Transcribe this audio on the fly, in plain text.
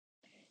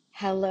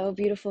Hello,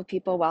 beautiful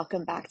people.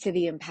 Welcome back to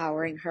the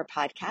Empowering Her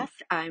podcast.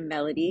 I'm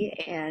Melody,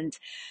 and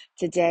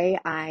today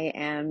I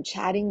am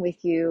chatting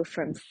with you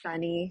from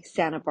sunny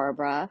Santa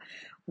Barbara.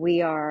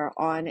 We are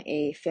on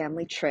a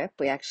family trip.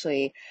 We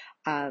actually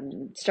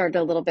started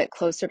a little bit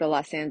closer to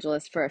Los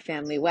Angeles for a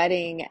family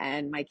wedding,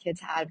 and my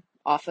kids had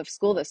off of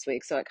school this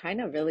week, so it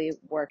kind of really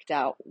worked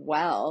out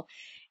well.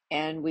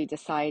 And we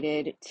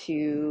decided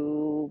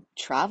to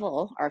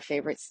travel our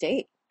favorite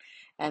state,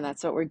 and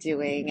that's what we're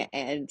doing.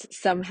 And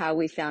somehow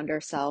we found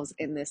ourselves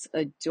in this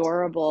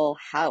adorable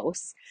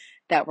house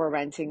that we're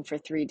renting for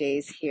 3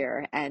 days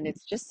here. And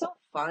it's just so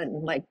fun,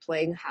 like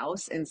playing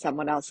house in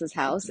someone else's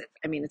house.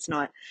 I mean, it's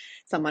not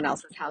someone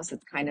else's house,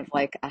 it's kind of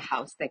like a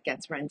house that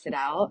gets rented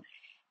out.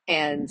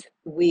 And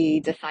we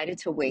decided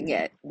to wing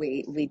it.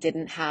 We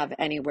didn't have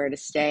anywhere to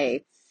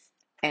stay,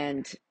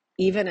 and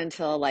even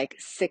until like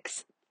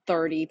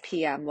 6:30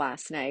 p.m.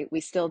 last night, we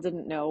still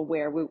didn't know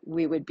where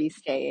we would be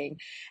staying.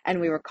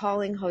 And we were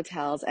calling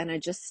hotels, and I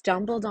just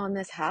stumbled on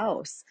this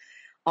house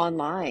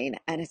online,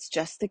 and it's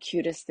just the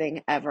cutest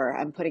thing ever.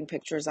 I'm putting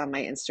pictures on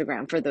my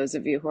Instagram for those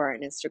of you who are on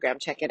Instagram.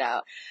 Check it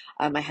out.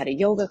 I had a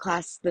yoga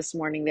class this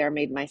morning there,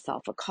 made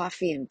myself a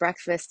coffee and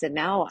breakfast, and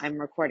now I'm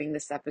recording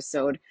this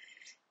episode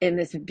in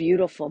this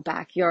beautiful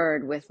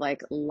backyard with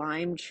like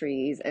lime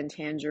trees and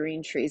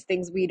tangerine trees,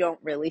 things we don't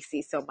really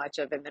see so much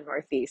of in the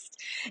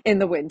Northeast in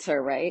the winter,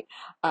 right?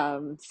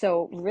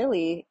 So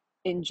really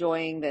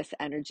enjoying this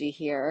energy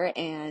here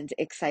and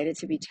excited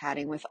to be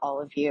chatting with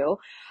all of you.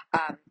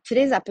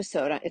 Today's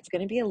episode, it's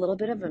going to be a little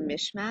bit of a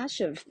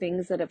mishmash of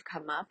things that have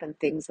come up and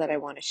things that I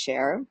want to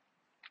share.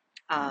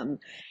 Um,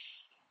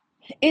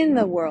 in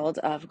the world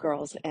of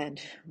girls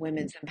and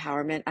women's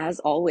empowerment,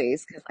 as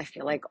always, because I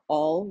feel like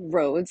all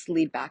roads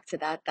lead back to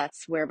that.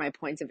 That's where my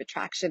point of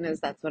attraction is.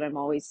 That's what I'm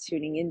always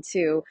tuning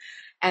into.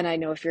 And I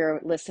know if you're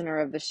a listener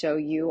of the show,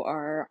 you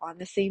are on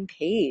the same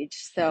page.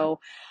 So,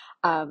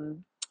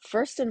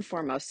 first and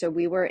foremost, so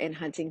we were in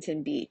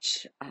Huntington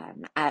Beach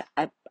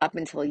up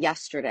until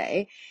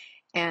yesterday,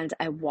 and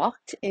I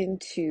walked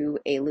into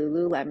a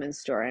Lululemon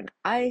store, and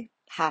I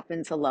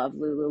happen to love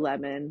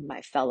Lululemon,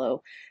 my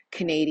fellow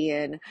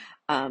Canadian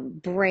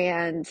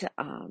brand.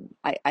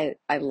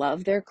 I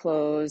love their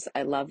clothes,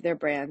 I love their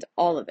brand,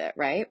 all of it,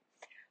 right?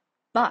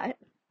 But,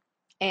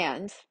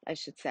 and I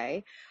should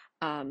say,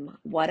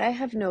 what I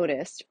have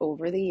noticed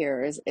over the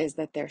years is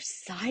that their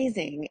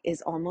sizing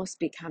is almost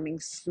becoming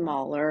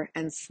smaller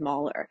and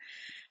smaller.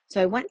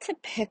 So I went to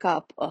pick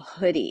up a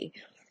hoodie,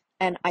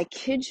 and I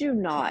kid you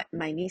not,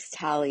 my niece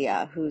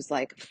Talia, who's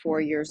like 4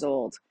 years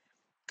old,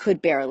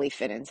 could barely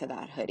fit into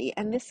that hoodie.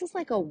 And this is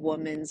like a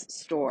woman's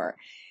store.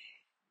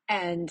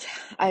 And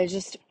I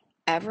just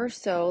ever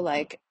so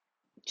like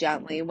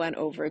gently went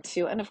over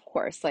to, and of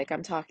course, like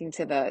I'm talking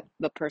to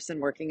the person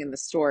working in the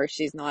store.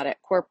 She's not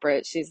at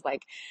corporate. She's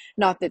like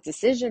not the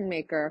decision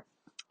maker.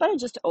 But I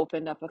just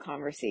opened up a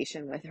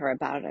conversation with her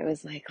about it. I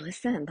was like,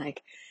 listen,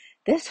 like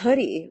this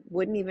hoodie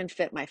wouldn't even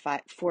fit my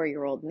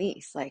 4-year-old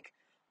niece. Like,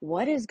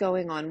 what is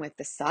going on with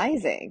the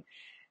sizing?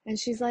 And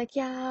she's like,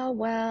 yeah,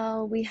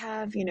 well, we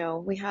have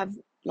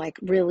like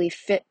really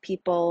fit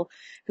people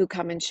who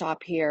come and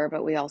shop here,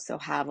 but we also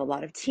have a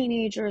lot of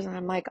teenagers. And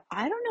I'm like,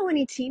 I don't know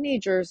any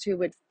teenagers who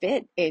would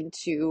fit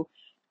into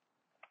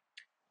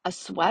a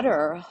sweater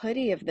or a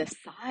hoodie of this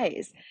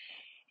size.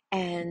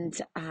 And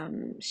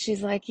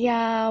she's like,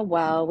 yeah,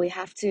 well, we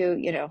have to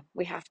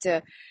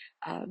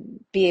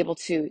be able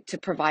to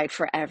provide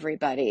for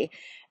everybody.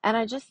 And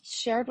I just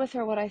shared with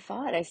her what I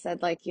thought. I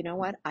said, like, you know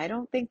what? I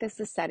don't think this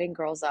is setting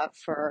girls up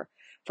for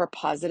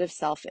positive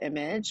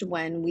self-image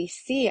when we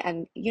see,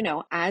 and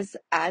as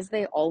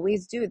they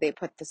always do, they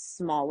put the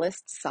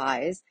smallest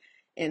size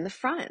in the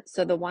front.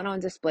 So the one on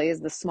display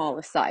is the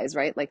smallest size,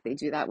 right? Like they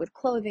do that with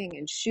clothing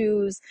and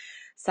shoes.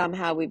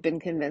 Somehow we've been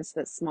convinced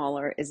that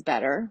smaller is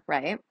better,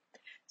 right?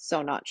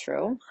 So not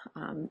true.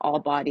 All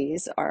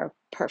bodies are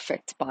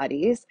perfect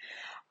bodies.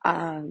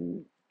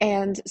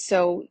 And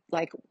so,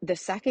 like, the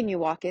second you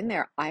walk in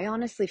there, I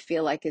honestly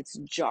feel like it's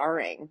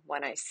jarring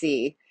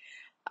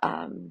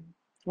um,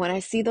 when I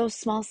see those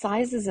small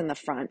sizes in the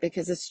front,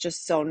 because it's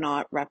just so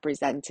not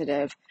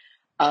representative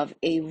of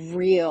a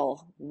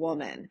real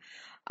woman.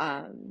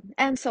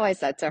 And so I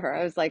said to her,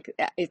 I was like,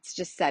 it's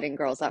just setting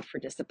girls up for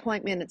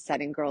disappointment. It's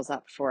setting girls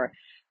up for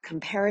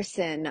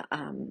comparison,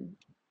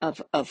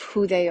 of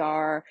who they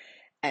are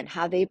and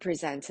how they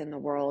present in the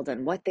world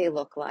and what they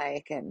look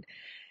like. And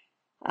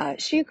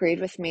she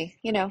agreed with me.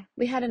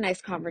 We had a nice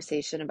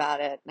conversation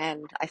about it.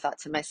 And I thought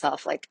to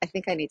myself, like, I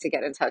think I need to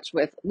get in touch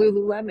with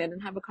Lululemon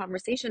and have a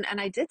conversation. And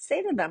I did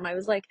say to them, I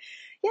was like,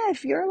 yeah,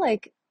 if you're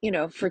like,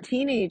 for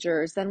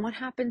teenagers, then what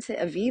happened to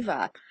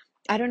Aviva?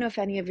 I don't know if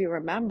any of you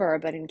remember,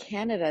 but in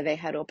Canada, they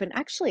had opened,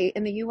 actually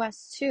in the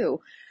US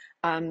too,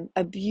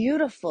 a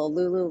beautiful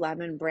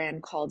Lululemon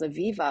brand called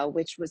Aviva,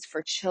 which was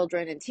for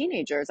children and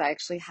teenagers. I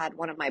actually had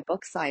one of my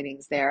book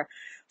signings there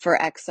for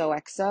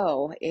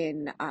XOXO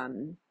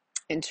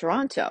in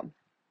Toronto.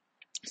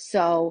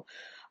 So,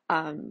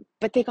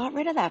 but they got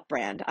rid of that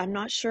brand. I'm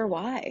not sure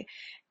why.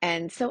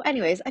 And so,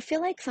 anyways, I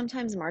feel like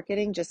sometimes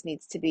marketing just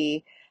needs to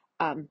be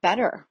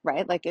better,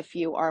 right? Like if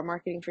you are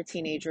marketing for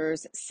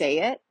teenagers, say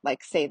it,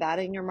 like say that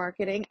in your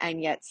marketing,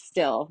 and yet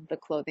still the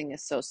clothing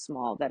is so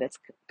small that it's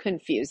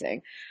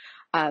confusing.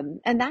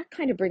 And that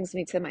kind of brings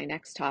me to my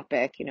next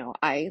topic. You know,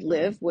 I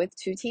live with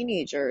two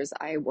teenagers.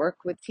 I work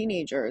with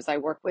teenagers. I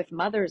work with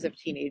mothers of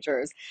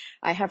teenagers.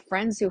 I have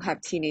friends who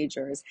have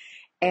teenagers.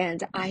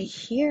 And I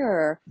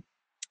hear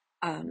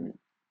um,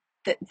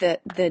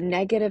 the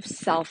negative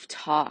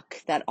self-talk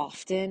that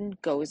often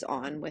goes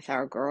on with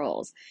our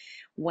girls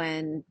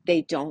when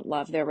they don't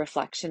love their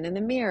reflection in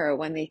the mirror,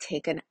 when they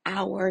take an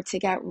hour to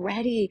get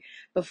ready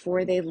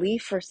before they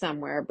leave for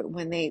somewhere, but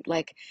when they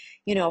like,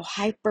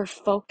 hyper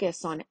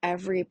focus on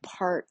every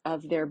part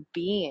of their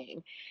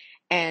being.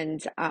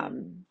 And,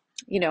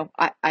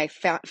 I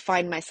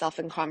find myself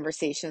in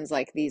conversations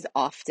like these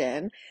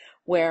often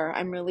where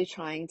I'm really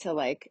trying to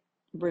like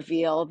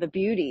reveal the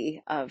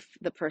beauty of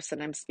the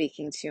person I'm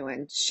speaking to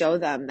and show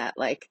them that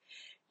like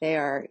they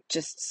are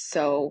just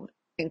so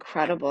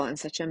incredible and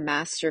such a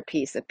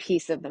masterpiece, a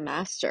piece of the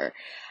master,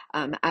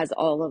 as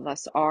all of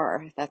us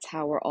are. That's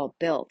how we're all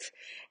built.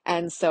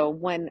 And so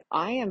when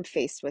I am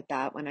faced with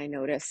that, when I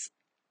notice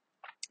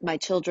my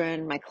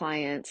children, my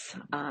clients,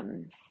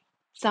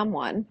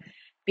 someone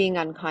being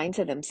unkind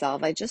to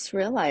themselves, I just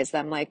realized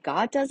I'm like,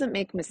 God doesn't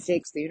make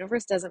mistakes. The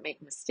universe doesn't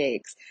make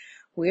mistakes.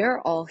 We're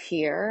all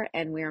here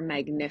and we're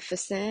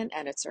magnificent,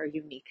 and it's our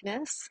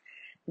uniqueness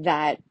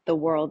that the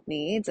world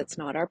needs. It's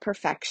not our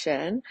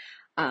perfection.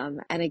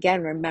 And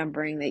again,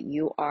 remembering that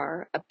you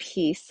are a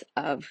piece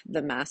of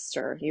the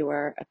master, you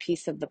are a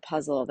piece of the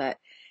puzzle that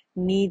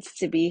needs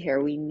to be here.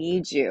 We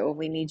need you.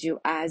 We need you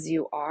as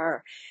you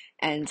are.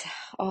 And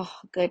oh,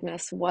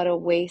 goodness, what a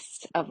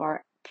waste of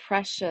our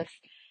precious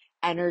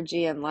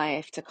energy in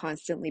life to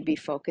constantly be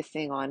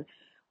focusing on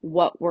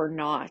what we're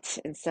not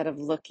instead of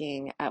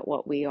looking at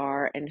what we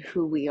are and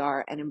who we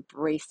are and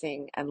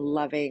embracing and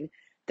loving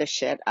the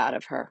shit out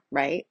of her,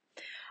 right?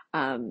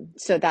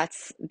 So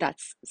that's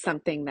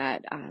something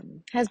that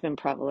has been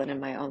prevalent in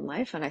my own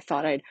life, and I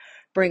thought I'd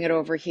bring it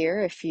over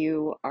here. If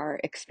you are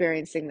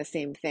experiencing the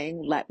same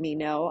thing, let me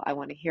know. I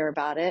want to hear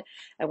about it.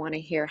 I want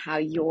to hear how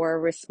you're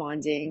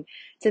responding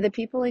to the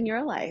people in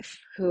your life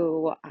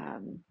who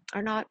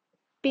are not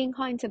being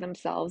kind to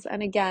themselves.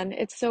 And again,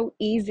 it's so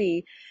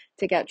easy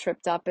to get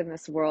tripped up in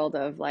this world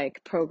of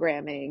like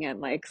programming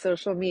and like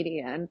social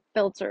media and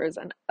filters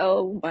and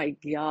oh my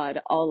God,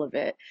 all of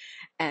it.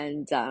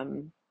 And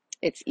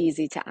it's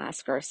easy to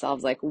ask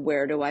ourselves, like,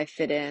 where do I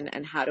fit in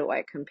and how do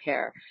I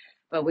compare?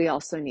 But we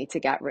also need to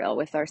get real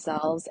with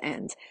ourselves.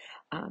 And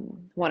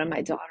one of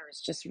my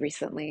daughters just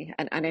recently,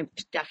 and I've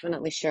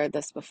definitely shared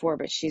this before,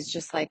 but she's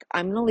just like,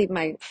 I'm going to leave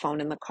my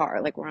phone in the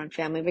car. Like, we're on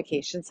family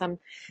vacation some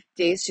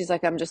days. She's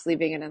like, I'm just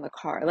leaving it in the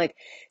car. Like,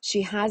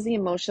 she has the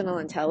emotional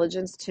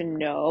intelligence to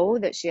know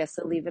that she has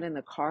to leave it in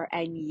the car.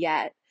 And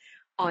yet,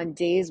 on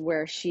days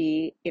where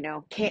she,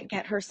 can't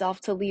get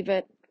herself to leave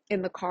it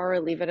in the car or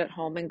leave it at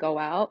home and go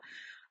out,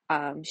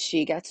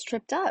 she gets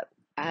tripped up,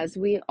 as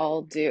we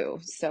all do.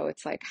 So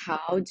it's like,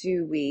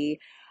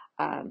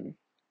 um,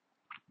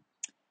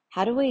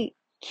 how do we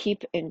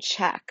keep in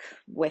check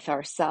with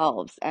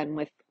ourselves and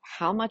with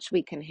how much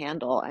we can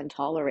handle and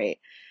tolerate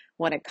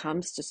when it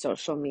comes to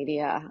social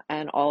media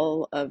and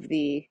all of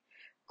the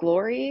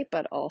glory,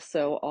 but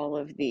also all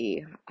of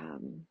the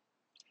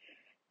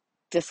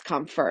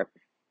discomfort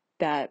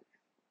that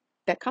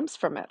comes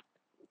from it.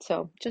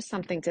 So just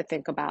something to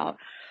think about.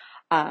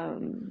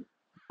 Um,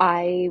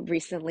 I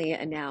recently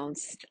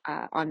announced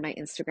on my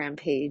Instagram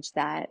page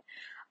that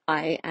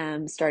I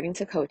am starting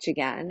to coach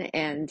again,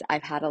 and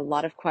I've had a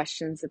lot of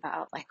questions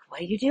about like,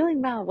 what are you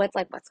doing, Mel? What's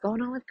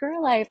going on with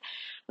girl life?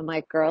 I'm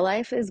like, girl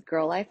life is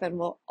girl life and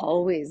will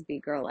always be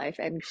girl life,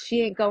 and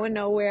she ain't going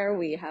nowhere.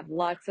 We have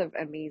lots of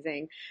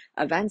amazing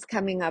events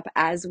coming up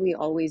as we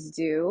always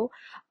do.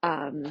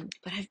 But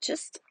I've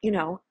just,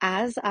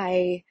 as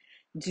I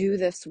do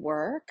this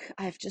work,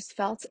 I've just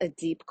felt a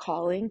deep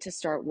calling to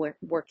start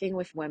working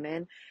with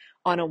women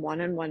on a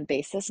one-on-one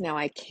basis. Now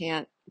I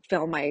can't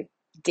fill my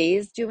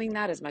days doing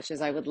that as much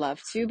as I would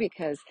love to,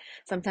 because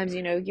sometimes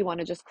you want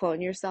to just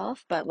clone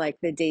yourself, but like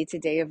the day to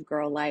day of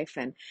girl life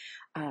and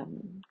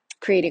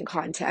creating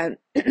content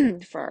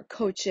for our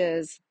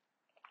coaches.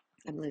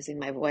 I'm losing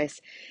my voice,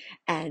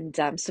 and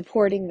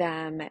supporting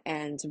them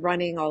and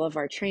running all of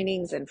our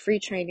trainings and free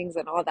trainings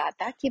and all that.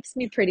 That keeps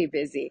me pretty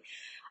busy.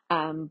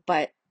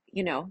 But,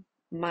 you know,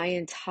 my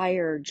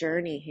entire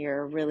journey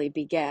here really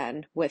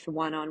began with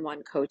one on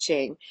one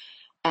coaching,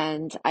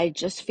 and I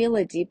just feel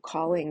a deep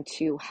calling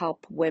to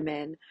help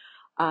women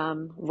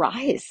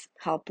rise,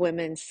 help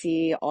women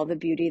see all the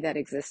beauty that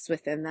exists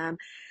within them,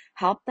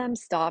 help them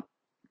stop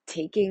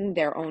taking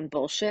their own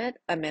bullshit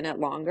a minute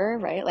longer,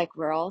 right? Like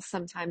we're all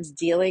sometimes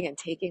dealing and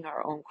taking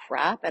our own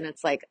crap, and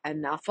it's like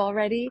enough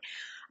already.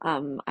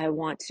 I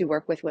want to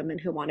work with women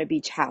who want to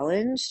be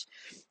challenged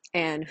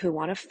and who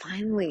want to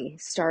finally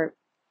start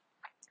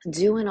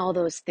doing all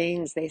those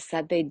things they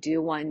said they'd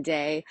do one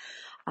day,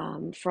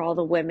 for all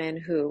the women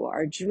who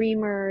are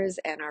dreamers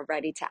and are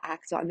ready to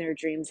act on their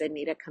dreams and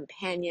need a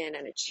companion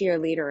and a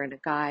cheerleader and a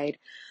guide.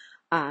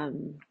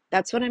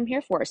 That's what I'm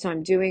here for. So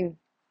I'm doing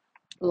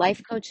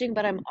life coaching,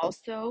 but I'm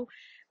also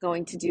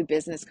going to do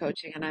business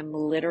coaching, and I'm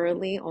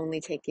literally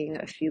only taking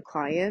a few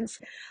clients.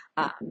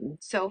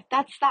 So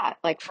that's that.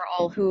 Like for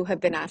all who have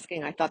been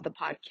asking, I thought the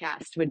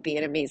podcast would be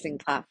an amazing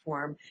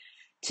platform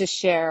to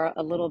share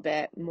a little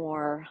bit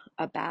more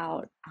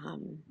about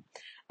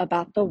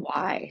the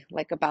why,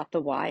 like about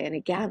the why. And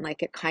again,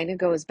 like it kind of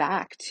goes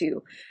back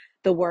to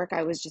the work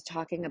I was just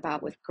talking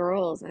about with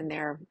girls and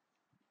their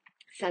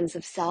sense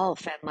of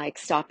self and like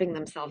stopping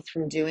themselves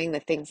from doing the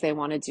things they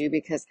want to do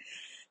because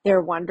they're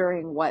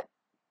wondering what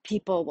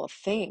people will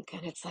think.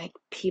 And it's like,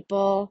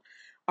 people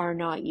are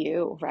not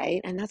you,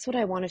 right? And that's what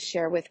I want to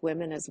share with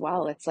women as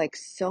well. It's like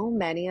so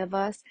many of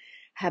us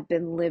have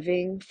been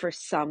living for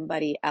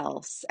somebody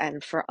else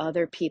and for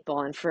other people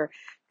and for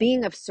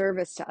being of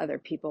service to other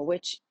people,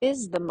 which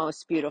is the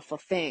most beautiful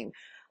thing.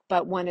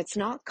 But when it's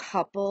not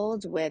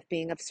coupled with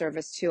being of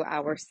service to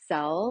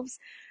ourselves,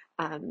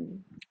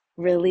 um,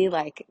 really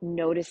like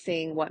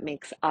noticing what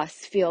makes us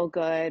feel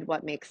good,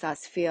 what makes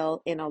us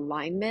feel in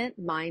alignment,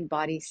 mind,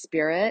 body,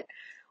 spirit,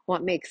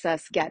 what makes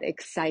us get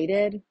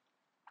excited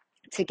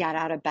to get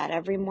out of bed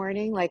every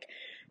morning. Like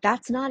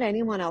that's not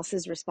anyone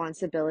else's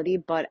responsibility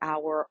but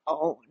our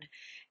own.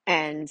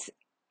 And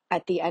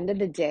at the end of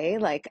the day,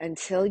 like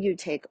until you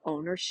take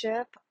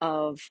ownership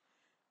of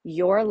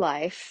your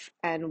life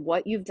and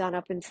what you've done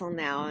up until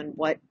now and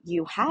what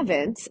you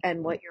haven't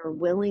and what you're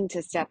willing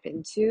to step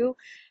into,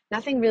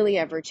 nothing really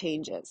ever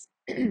changes.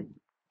 And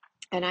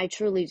I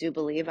truly do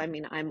believe, I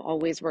mean, I'm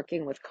always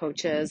working with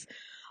coaches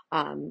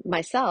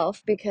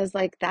myself because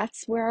like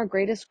that's where our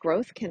greatest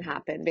growth can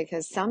happen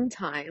because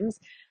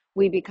sometimes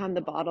we become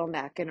the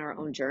bottleneck in our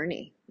own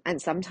journey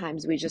and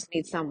sometimes we just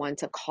need someone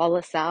to call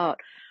us out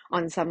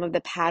on some of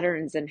the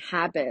patterns and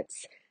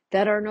habits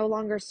that are no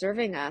longer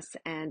serving us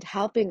and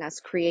helping us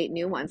create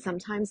new ones.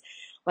 Sometimes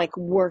like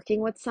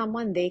working with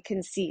someone, they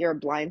can see your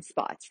blind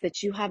spots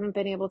that you haven't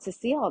been able to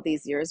see all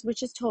these years,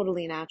 which is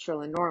totally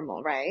natural and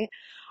normal, right?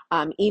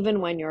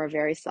 Even when you're a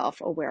very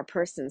self-aware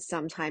person,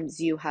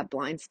 sometimes you have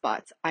blind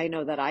spots. I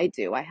know that I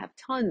do. I have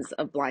tons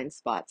of blind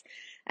spots,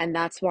 and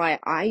that's why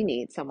I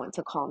need someone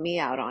to call me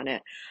out on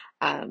it.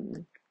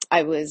 Um,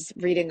 I was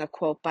reading a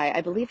quote by,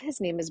 I believe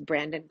his name is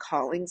Brandon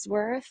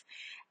Collingsworth,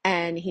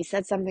 and he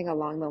said something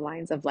along the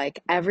lines of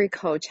like, every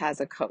coach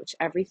has a coach,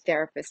 every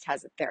therapist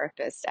has a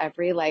therapist,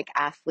 every like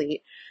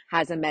athlete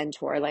has a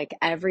mentor, like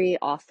every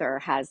author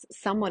has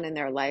someone in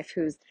their life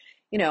who's,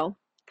 you know,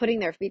 putting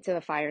their feet to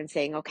the fire and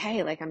saying,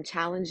 okay, like I'm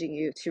challenging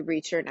you to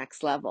reach your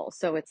next level.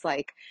 So it's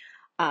like,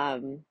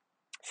 um,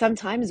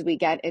 sometimes we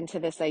get into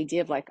this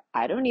idea of like,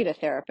 I don't need a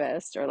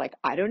therapist or like,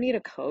 I don't need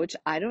a coach.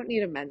 I don't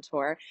need a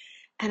mentor.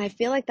 And I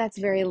feel like that's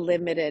very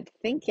limited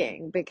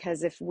thinking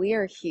because if we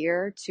are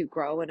here to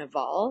grow and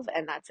evolve,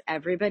 and that's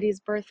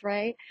everybody's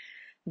birthright,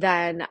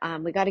 then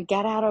we got to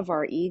get out of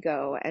our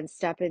ego and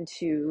step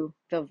into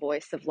the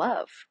voice of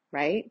love,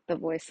 right? The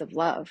voice of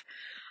love.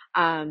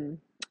 Um,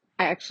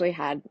 I actually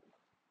had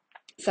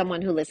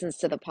someone who listens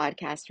to the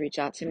podcast reached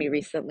out to me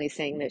recently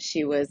saying that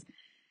she was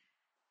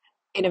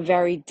in a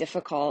very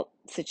difficult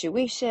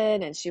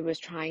situation and she was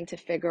trying to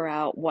figure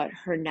out what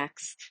her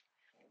next,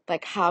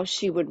 like how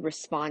she would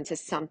respond to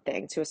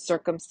something, to a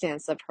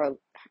circumstance of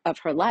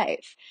her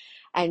life.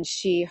 And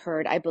she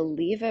heard, I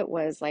believe it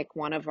was like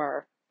one of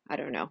our, I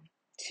don't know,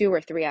 2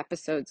 or 3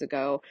 episodes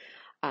ago,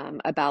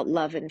 about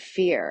love and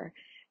fear.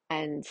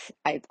 And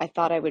I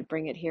thought I would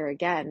bring it here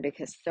again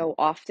because so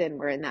often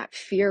we're in that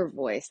fear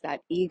voice,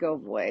 that ego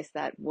voice,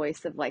 that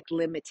voice of like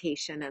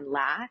limitation and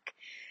lack.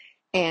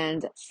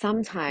 And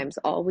sometimes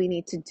all we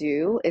need to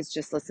do is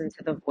just listen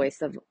to the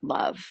voice of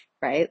love,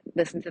 right?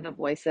 Listen to the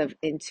voice of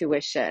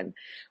intuition,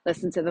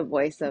 listen to the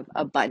voice of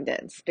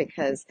abundance,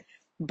 because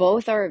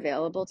both are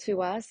available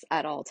to us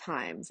at all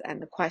times. And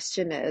the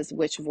question is,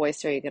 which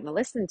voice are you going to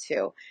listen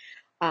to?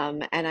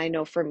 And I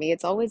know for me,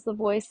 it's always the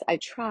voice. I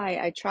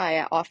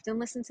often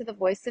listen to the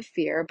voice of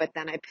fear, but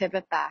then I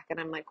pivot back and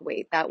I'm like,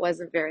 wait, that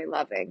wasn't very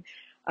loving.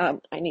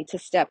 I need to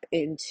step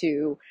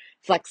into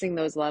flexing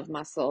those love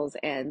muscles.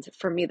 And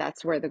for me,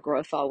 that's where the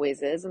growth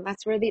always is. And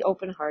that's where the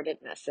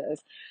open-heartedness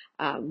is,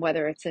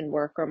 whether it's in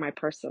work or my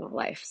personal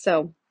life.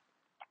 So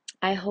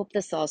I hope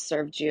this all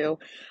served you.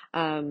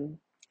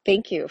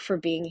 Thank you for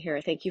being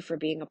here. Thank you for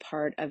being a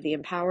part of the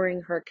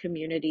Empowering Her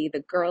community, the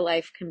Girl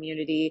Life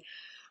community.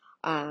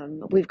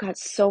 We've got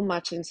so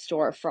much in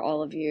store for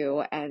all of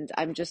you, and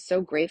I'm just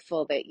so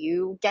grateful that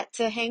you get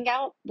to hang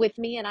out with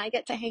me and I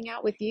get to hang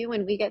out with you,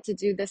 and we get to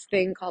do this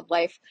thing called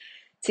life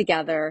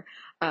together.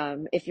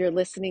 If you're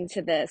listening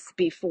to this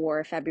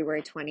before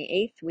February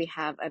 28th, we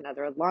have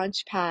another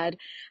launch pad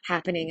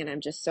happening, and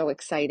I'm just so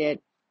excited.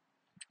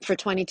 For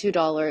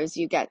 $22,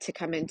 you get to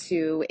come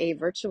into a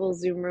virtual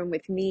Zoom room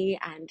with me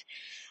and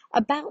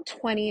about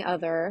 20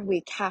 other,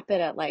 we cap it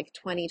at like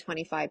 20,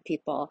 25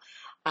 people,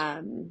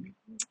 um,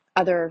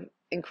 other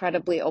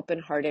incredibly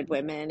open-hearted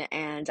women.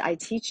 And I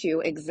teach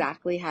you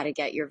exactly how to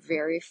get your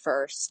very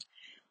first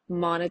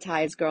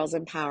monetized girls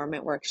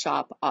empowerment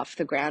workshop off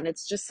the ground.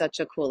 It's just such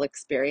a cool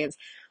experience.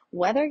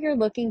 whether you're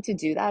looking to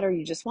do that or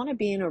you just want to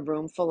be in a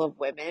room full of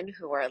women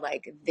who are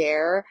like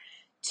there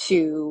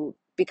to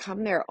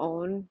become their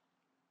own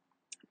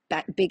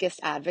biggest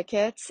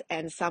advocates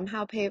and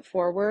somehow pay it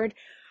forward,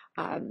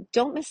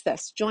 don't miss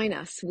this. Join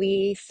us.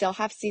 We still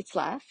have seats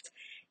left.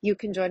 You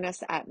can join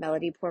us at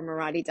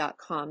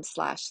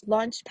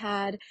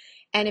melodypourmoradi.com/launchpad.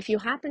 And if you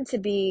happen to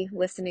be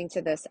listening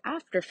to this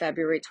after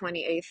February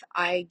 28th,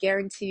 I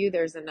guarantee you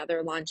there's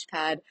another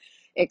Launchpad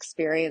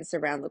experience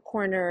around the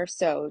corner.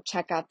 So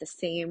check out the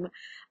same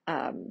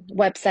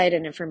website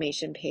and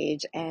information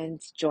page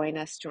and join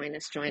us, join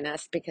us, join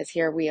us, because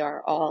here we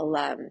are all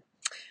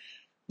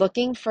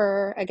looking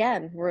for,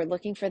 again, we're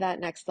looking for that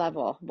next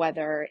level,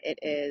 whether it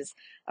is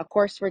a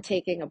course we're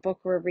taking, a book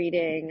we're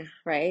reading,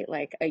 right?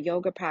 Like a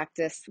yoga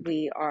practice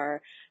we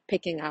are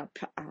picking up.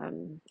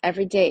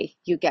 Every day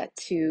you get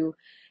to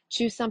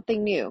choose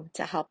something new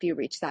to help you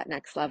reach that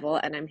next level.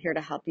 And I'm here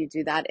to help you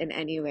do that in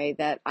any way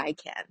that I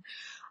can.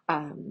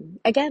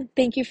 Again,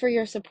 thank you for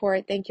your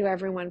support. Thank you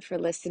everyone for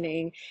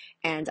listening.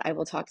 And I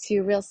will talk to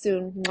you real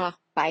soon. Mwah.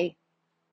 Bye.